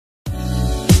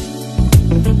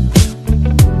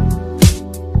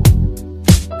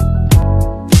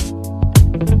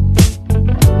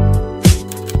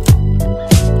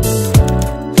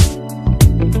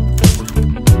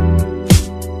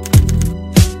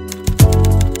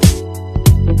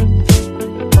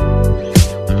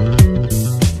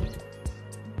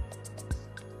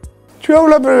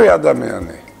ჩვეულებრივი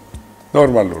ადამიანი,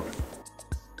 ნორმალური.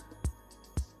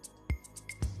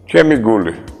 ჩემი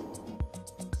გული.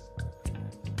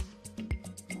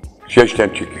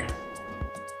 შეშტენჩიკი.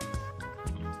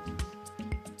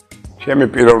 ჩემი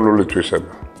პიროვნული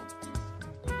თვისება.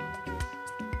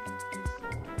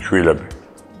 შვილები.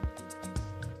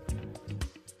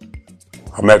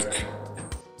 ღმერთი.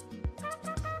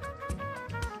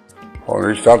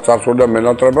 ის წარსული და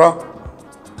მენატრება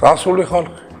წარსული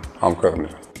ხალხი ამ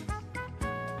ქვეყნიდან.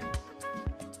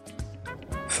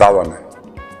 სავანე.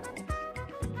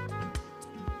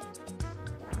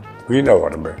 ვინა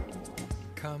ვარ მე?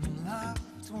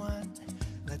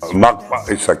 მაგ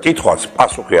ისა კითხვას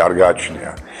პასუხი არ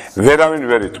გააჩნია. ვერავინ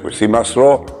ვერ იტყვის იმას,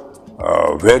 რომ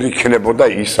ვერ იქნებოდა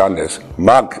ის ან ეს.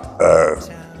 მაგ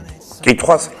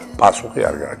კითხვას პასუხი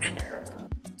არ გააჩნია.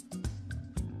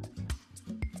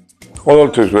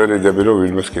 ყოველთვის ვერ იდები, რომ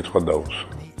ვინმეს კითხვა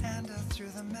დაუსვა.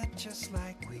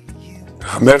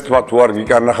 ღმერთმა თუ არ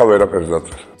გიკარნახა ვერაფერს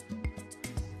დაწეს.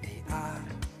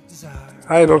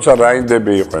 აი როცა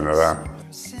რაინდები იყვენ რა.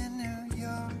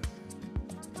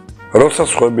 როცა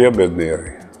სხვებია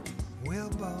ბედნიერი.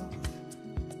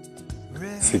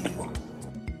 სიტყვა.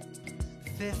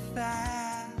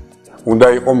 უნდა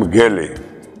იყო მგელი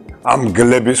ამ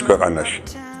მგლების ქვეყანაში.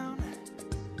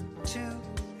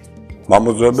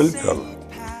 მამოძრავებელი ძალა.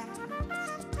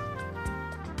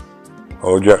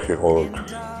 ოჯახი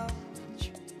ყოველთვის.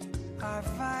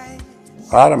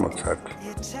 არა მოცარტი.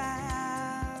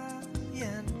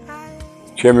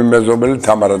 ჩემი მეზობელი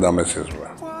თამარა დამესეზღვა.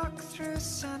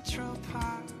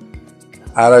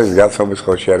 არა ის გაცობის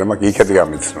ხოში არა, მაგრამ იქეთ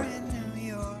გამიცნო.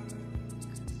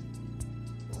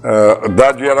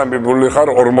 დაჯი არ ამბებული ხარ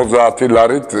 50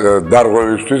 ლარით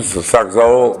დარღვევისთვის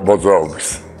საგზაო მოძრაობის.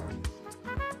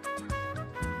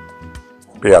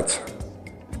 პიაცა.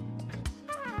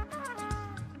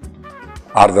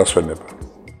 არ დასვენება.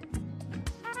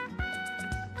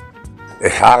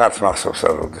 აღარც მახსოვს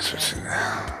არ როდესაც.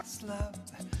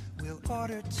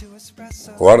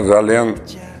 ვარ ძალიან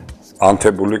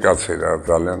ანთებული კაცი რა,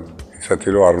 ძალიან ისეთი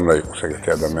რომ არ უნდა იყოს ეგეთი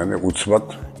ადამიანი, უცბად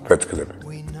ფეთქდები.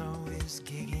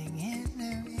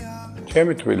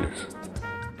 ჩემი თბილისი.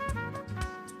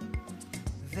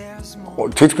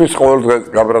 თითქმის ყოველ დღე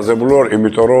გაბრაზებული ვარ,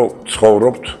 იმიტომ რომ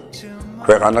ცხოვრობთ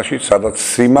ქვეყანაში, სადაც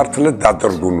სიმართლე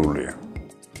დადრგუნულია.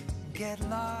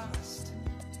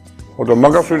 ოდო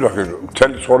მაგას ვიძახი,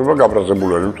 მთელი ცხოვრება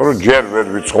გაბრაზებული ვარ, იმიტომ რომ ჯერ ვერ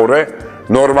ვიცხოვრე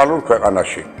ნორმალურ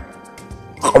ქვეყანაში.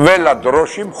 ყველა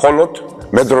დროში მხოლოდ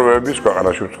მედროვეების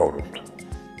ქვეყანაში ვცხოვრობთ.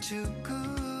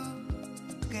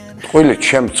 ტყუილი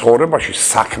ჩემ ცხოვრებაში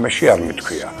საქმეში არ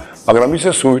მithქვია, მაგრამ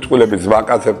ისე სუიტყვილები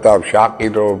ზვაკაცებდა,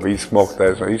 შაყირო, ის მოხდა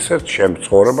ეს, ისე ჩემ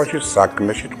ცხოვრებაში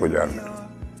საქმეში ტყუილი არ მithქვია.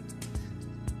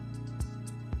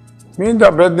 მინდა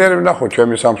ბედნიერი ვნახო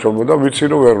ჩემი სამშობლო და ვიცი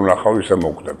რომ ვერ ვნახავ ისე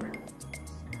მოვკვდები.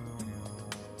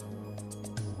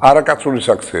 არაკაცული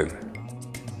საქციელი.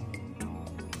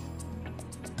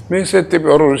 მე ესეთ ტიპი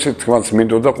ვარ, რომ ისეთ თქმაც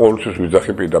მინდოდა ყოველთვის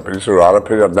ვიძახი პირდაპირ, ისე რომ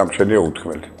არაფერი არ დამჩენია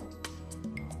უთქმელი.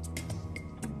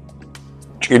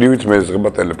 ჭირივით მეძღება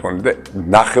ტელეფონი და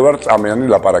ნახევარწამიანი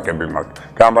ლაპარაკები მაქვს.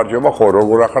 გამარჯობა, ხო,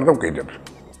 როგორ ახარ და მკიდებ.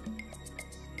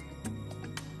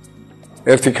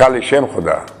 ერთი ქალი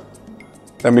შემხვდა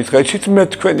და მითხრა, იცით მე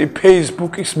თქვენი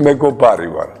Facebook-ის მეგობარი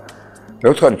ვარ. მე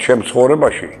ვთქვი, ჩემ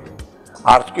ცხოვრებაში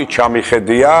არც კი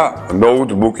ჩამიხედია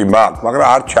ნოუთბუქი მაქვს, მაგრამ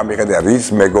არ ჩამიხედია რის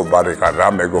მეგობარი ხარ, რა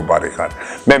მეგობარი ხარ.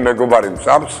 მე მეგობარი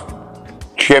მსამს,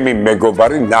 ჩემი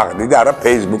მეგობარი ნაღდი და არა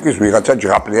Facebook-ის ვიღაცა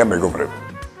ჯღაპლია მეგობრები.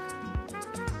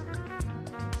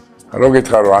 რო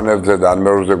გითხრა რომ ან ერთზე და ან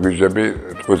მეორეზე გვიჟები,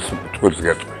 თქვილს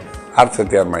გეტყვი. არც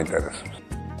ერთი არ მაინტერესებს.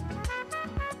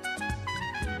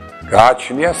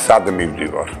 გააჩნია სად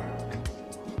მივდივარ.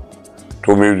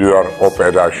 თუ მივდივარ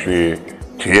ოპერაში,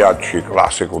 თეატრში,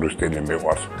 კლასიკური სტილი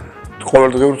მიყვარს.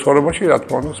 ყოველდღიურ ცხოვრებაში რა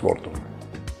თქმა უნდა სპორტული.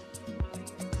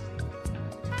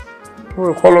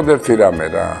 მხოლოდ ერთი რამე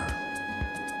რა.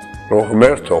 რომ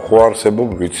ღმერთო ხო არსებობ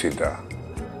ვიცი და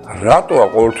რატოა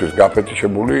ყოველთვის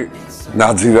გაფეთიშებული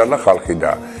ნაძირალა ხალხი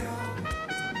და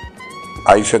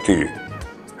აი ესეთი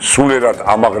სულერად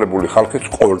ამაღლებული ხალხიც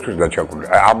ყოველთვის დაჩაგული.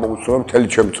 აი ამ მოუწევს მთელი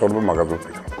ჩემი ცხოვრება მაგაზე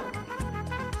ვფიქრობ.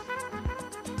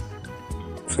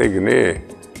 წიგნი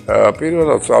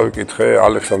პირველად წავიკითხე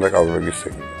ალექსანდრე კავაბეგის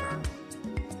წიგნი.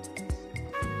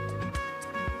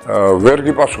 ვერ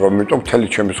გიპასუხა, იმიტომ მთელი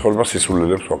ჩემი ცხოვრება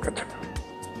სისულელებს ვაკეთებ.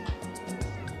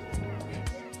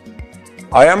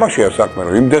 აი ამაშია საქმე,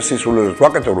 რომ იმდენ სისულელებს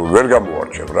ვაკეთებ, რომ ვერ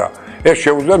გამოვარჩევ რა. ეს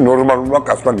შეუძლია ნორმალურმა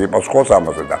კაცმა გიპასუხოს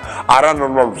ამაზე და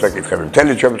არანორმალურს ეკითხები.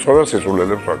 მთელი ჩემი ცხოვრება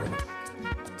სისულელებს ვაკეთებ.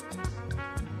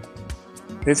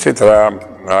 იცით რა,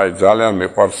 აი ძალიან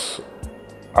მიყვარს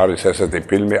არის ესეთი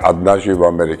ფილმი „Однажды в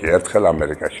Америке“, ერთხელ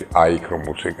ამერიკაში. აი იქ რომ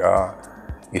მუსიკა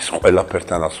ის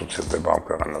ყველაფერთან ასოცირდება ამ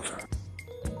ქვეყანაზე.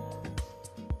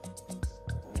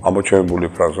 ამოჩენებული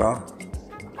ფრაზა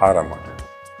არა მაქვს.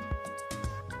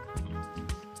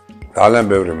 ძალიან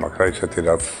ბევრი მაქვს რა ისეთი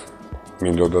რაც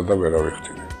მინდოდა და ვერ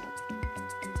ავიხსენე.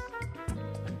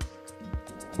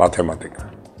 მათემატიკა.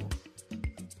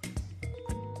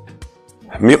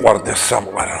 მიყვარდეს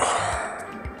სამყარო.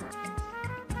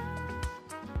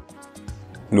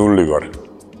 ნული ვარ.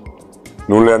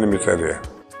 ნულიანი მიწერია.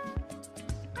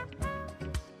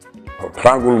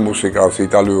 ფრანგულ მუსიკას,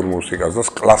 იტალიურ მუსიკას და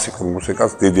კლასიკურ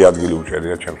მუსიკას დიდი ადგილი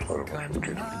უჭერია ჩემს ცხოვრებაში.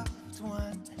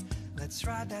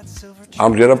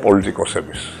 ამჯერად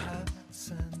პოლიტიკოსების.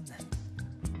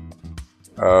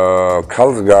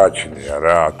 ქალს გააჩნია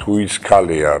რა, თუ ის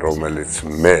ქალია, რომელიც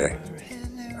მე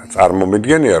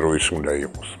წარმომიდგენია რომ ის უნდა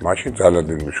იყოს. მაშინ ძალიან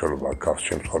დიდი მნიშვნელობა აქვს ქალს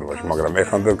ჩემს ცხოვრებაში, მაგრამ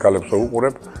ეხანდელ ქალებს რო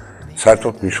უყურებ,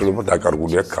 საერთოდ მნიშვნელობა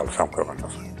დაკარგულია ქალს ამ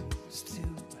ქვეყანაზე.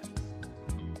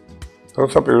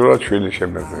 როცა პირველად შვილი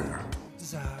შემეძინა.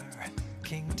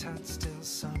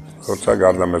 როცა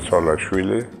გარდამეცვალა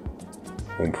შვილი,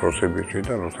 უმცროსი ბიჭი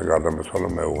და როცა გარდამეცვალა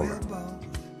მეუღლე.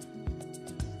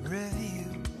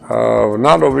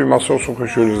 ნანობი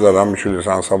მასოსუხიშვილის და რამიშვილის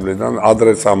ანსამბლიდან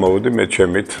ადრე წამოვედი მე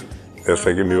ჩემით, ესე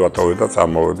იგი მივატოვე და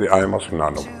წამოვედი აი მას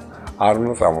ნანო. არ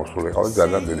უნდა წამოსულიყავი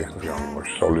ძალიან დიდი ხნის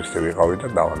განმავლობაში, სოლისტი ვიყავი და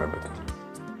დავანებეთ.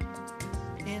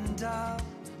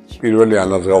 პირველი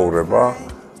ანაზღაურება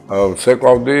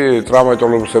ცეკვავდი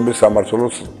ტრამატოლოგების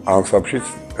სამმართველოს ანსამბლში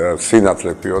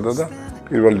სინათლე ქვიოდა და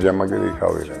პირველი ჯამაგირი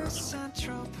იქავი რაღაც.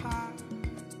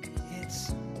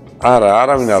 არა,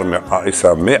 არავინ არ ისა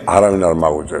მე არავინ არ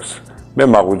მაგვიძებს. მე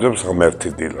მაგვიძებს ღმერთი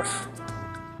დილას.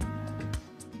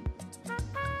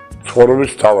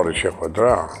 ცხოვრების თავარი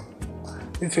შეხვედრა?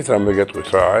 იცით რა მე გეტყვით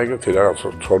რა, ეგეთი რაღაც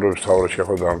ცხოვრების თავარი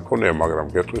შეხვედრა მქონია, მაგრამ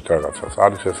გეტყვით რაღაცას.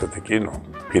 არის ესეთი კინო,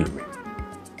 ფილმი,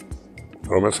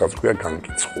 რომელსაც ქვია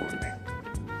განკიცხული.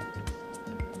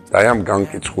 და ამ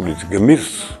განკიცხulis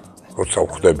გმირს, როცა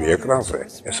ვხვდები ეკრანზე,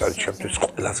 ეს არის ჩემთვის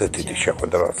ყველაზე დიდი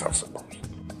შეხვედრა რაც არსებობს.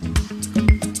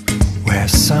 Where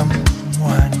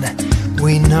someone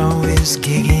we know is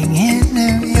gigging in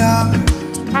New York.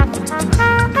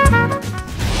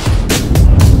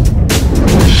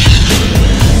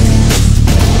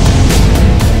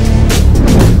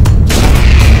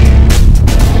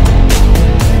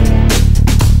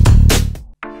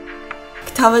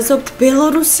 გთავაზობთ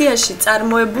ბელორუსიაში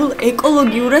წარმოებულ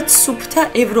ეკოლოგიურად სუფთა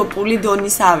ევროპული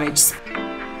დონის ავეჯს.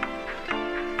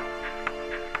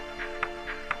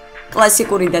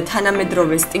 კლასიკური და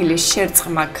თანამედროვე სტილის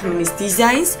შერწყმა ქმნის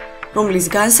დიზაინს, რომლის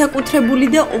განსაკუთრებული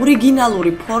და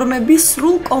ორიგინალური ფორმები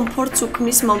სრულ კომფორტს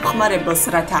უქმნის მომხმარებელს,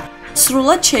 რათა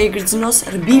სრულად შეიგრძნოს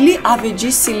რბილი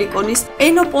ავეჯის სილიკონის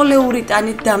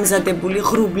პენოპოლეურიტანით დამზადებული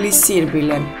ღრუბლის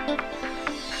სირბილე.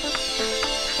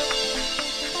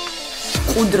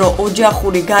 ყუდრო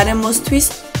ოჯახური გარემოსთვის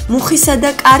მუხისა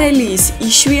და კარელიის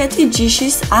იშვიათი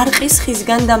ჯიშის არყის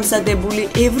ხისგან დამზადებული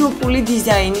ევროპული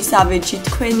დიზაინის ავეჯი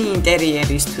თქვენი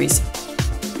ინტერიერისთვის.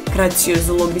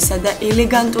 გრაციოზულობისა და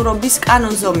ელეგანტურობის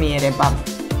კანონზომიერება.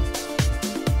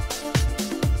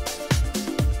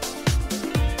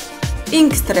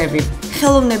 ინგსტრები,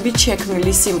 ხელოვნებით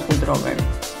შექმნილი სიმყუდროვე.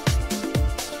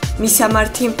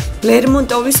 მისამართი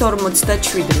ლერმონტოვის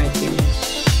 57.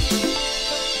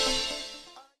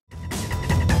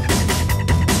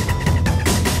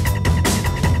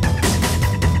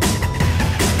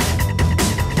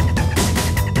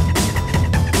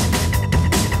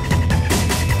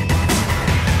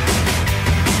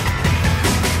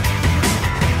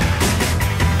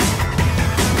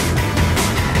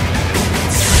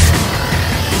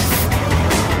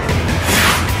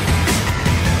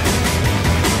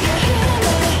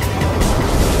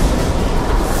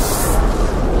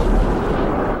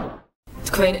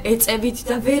 თქვენ ეწევით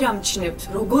და ვერ ამჩნევთ,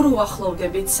 როგორ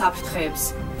უახლოვდებით საფრთხეებს.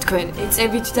 თქვენ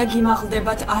ეწევით და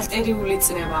გიმაღლდებათ არტერიული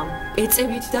წნევა.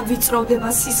 ეწევით და ვიწროვდება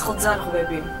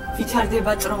სისხლძარღვები,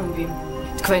 ვითარდება ტრომბი.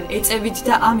 თქვენ ეწევით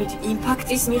და ამით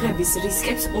ინფარქტის მიღების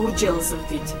რისკებს ორჯერ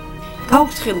ზრდით.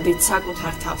 გაუფრთხილდით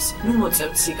საკუთარ თავს, ნუ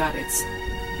მოწევთ სიგარეტს.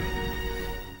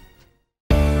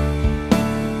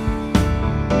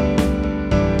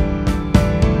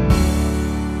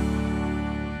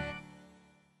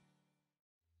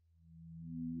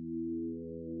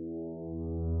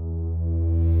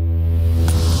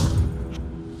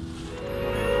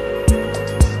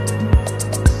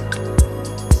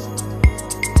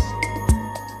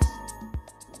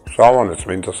 სავანეც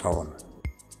მინდა სავანე.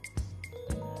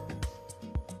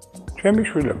 ჩემი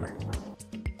შვილები.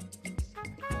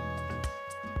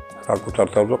 საკუთარ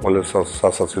თავზე ყველა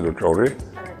სასაცილო ჭორი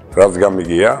რაც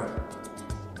გამიგია,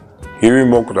 გივი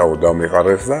მოკდაო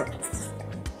დამიყარეს და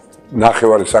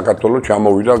ნახევარი საქართველოს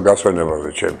ჩამოვიდა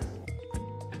გასვენებაზე ჩემი.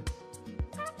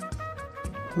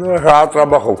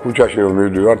 გააწაბახო ქუჩაში რომ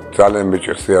მივდივარ, ძალიან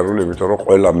მეჭირს სიარული, იმიტომ რომ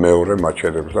ყველა მეორე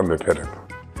მაჩერებს და მეფერება.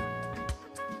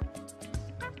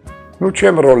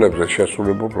 ჩემ როლებზე,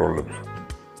 შესრულებულ როლებზე.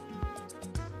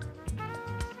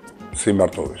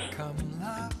 სიმართლეს.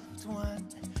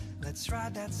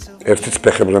 ერთიც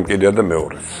ფეხებზე მკიდია და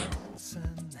მეორეც.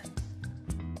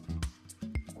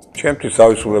 ჩემთვის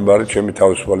თავისუფლება არის ჩემი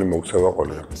თავისუფალი მოქცევა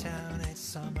ყველგან.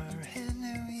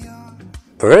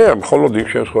 დღე მხოლოდ იმ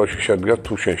შემთხვევაში შედგა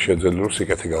თუ შენ შეძელი რომ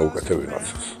სიკეთე გაუკეთე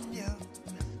ვიღაცას.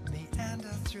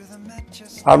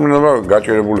 არ მინდა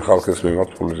გაჭირებული ხალხის მიმართ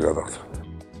ფულის გადახდა.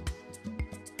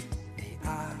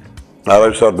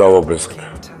 არავის არ დავაბეზგლე.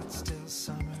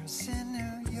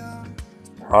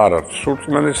 არა,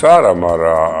 სულწმენის არა,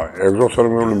 მაგრამ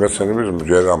ეგზოთერმიული მეცნიერების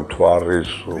მჯერა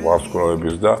მთვარის,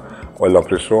 ვარსკვლავების და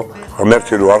ყველაფრის რომ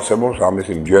ღმერთი რო არსებობს, ამის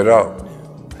მჯერა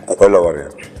ყველა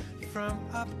ვარიანტი.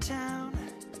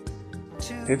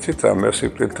 იცით, მე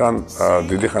სიკვდილთან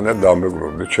დიდი ხანია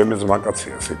დამეგროვდი, ჩემი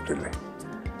ძმაკაცია სიკვდილი.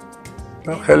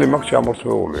 და ხელი მაქვს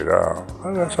ჩამორთმეული რა.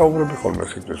 არა, საუბრები ხოლმე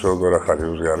სიკვდილს, როგორ ახალი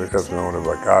უზიარით, ეს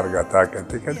მეუბნება კარგად,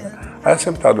 აკეთიკეთ და აი ესე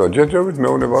მთავრად ჯერჯერობით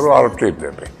მეუბნება რომ არ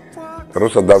ვჭირდები.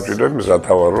 როცა დავჭირდები,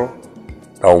 მზათავარ რომ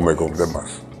დაუმეგობრდე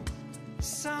მას.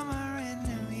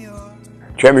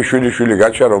 ჩემი შვილი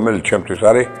გაჩა, რომელიც ჩემთვის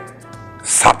არის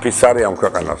საფისარი ამ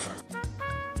ქვეყანაზე.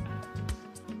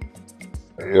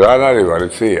 რა არის ვარ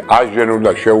იცი? აჟენ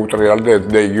უნდა შეუტრიალდე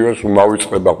და იგივეს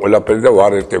უმავიწყდება ყველაფერი და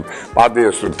ვარ ერთებ.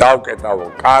 პადიეს დავკეტავო,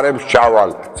 კარებს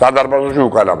ჩავალ, სადარბაზოში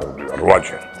უკანა მოვდივარ 8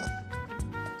 ჯერ.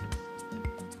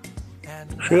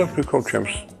 შეიძლება ვფიქრობ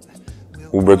ჩემს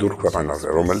უბედურ ქვეყანაზე,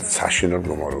 რომელიც საშინელ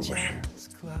მდგომარეობაში.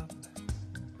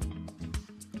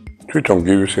 თვითონ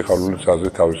გივი სიხარულიძე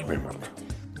აზრით თავის მიმართ.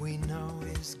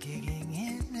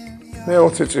 მე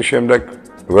 20 წლის შემდეგ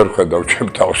ვერ ხედავ ჩემ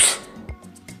თავს.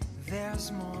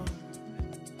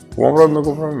 უამრავი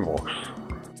მეგობრები მოაქვს.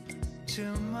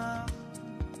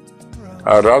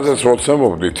 რაზეც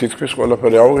როცემობდი, თითქმის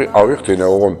ყველაფერი ავიხთინე,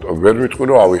 ოღონდ ვერ ვიტყვი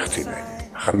რომ ავიხთინე.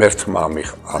 ღმერთმა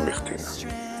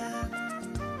ამიხთინა.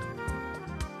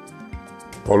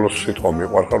 ბოლოს სიტყვა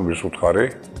მიყვარხარ ვის უთხარი?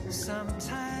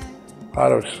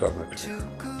 არავის არ მეთქი.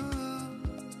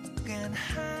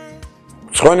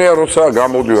 მწვანეა როცა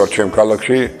გამოდივარ ჩემ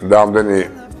ქალაქში და ამდენი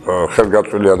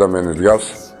ხელგაწვილი ადამიანი დგას,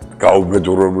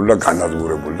 გაუბედურებული და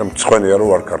განადგურებული და მწვანეა რომ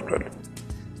ვარ ქართველი.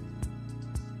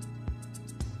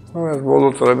 ეს ბოლო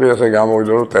წლები ასე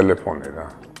გამოვიდა რომ ტელეფონი რა.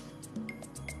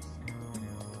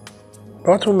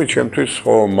 ბათუმი ჩემთვის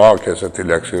ხო მაქვს ესეთი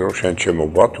ლექსი რომ შენ ჩემო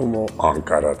ბათუმო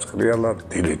ანკარა წყრიალა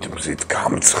დილით მზით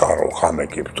გამცხარო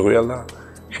ხამეკი ბდღიალა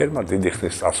შენმა დიდი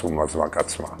ხნის წასულმა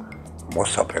ძმაკაცმა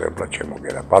მოსაფერებლად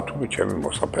შემოგერა ბათუმი ჩემი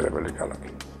მოსაფერებელი ქალაქი.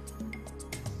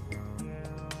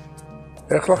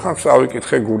 ეხლა ხან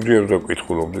წავიკითხე გურჯიევზე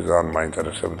ვკითხულობდი ძალიან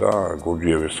მაინტერესებდა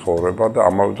გურჯიევის ცხოვრება და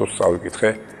ამავე დროს წავიკითხე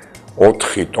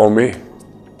 4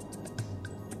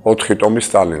 ტომი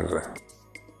სტალინზე.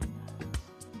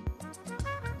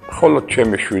 ხოლო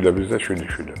ჩემი შვილების და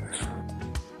შვილიშვილების.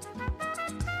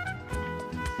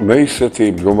 მე ისეთი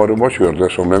მდგომარეობაში ვარ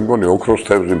დღეს რომ მე მგონი ოქროს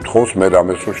თევზი მთხოვს მე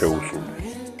რამეს რო შეუსული.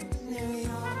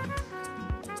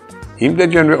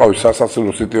 იმდენჯერ ვიყავი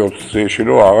სასაცილო სიტუაციაში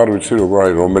რომ აღარ ვიცი როგორ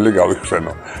არის რომელი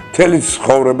გავიხსენო. მთელი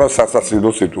ცხოვრება სასაცილო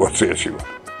სიტუაციაში ვარ.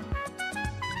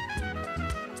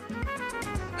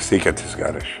 სიკეთის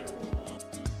გარეშე.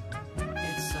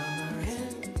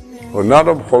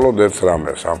 ნადა მხოლოდ ერთ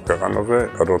რამეს ამ ქვეყანაზე,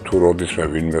 რომ თუ როდისმე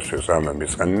ვინმესვეს ამე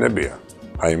მისყენინებია,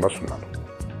 აი იმას უნდა.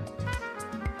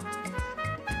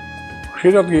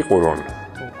 ხშირად გიყურონ,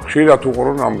 ხშირად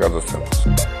უყურონ ამ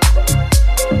გადაცემას.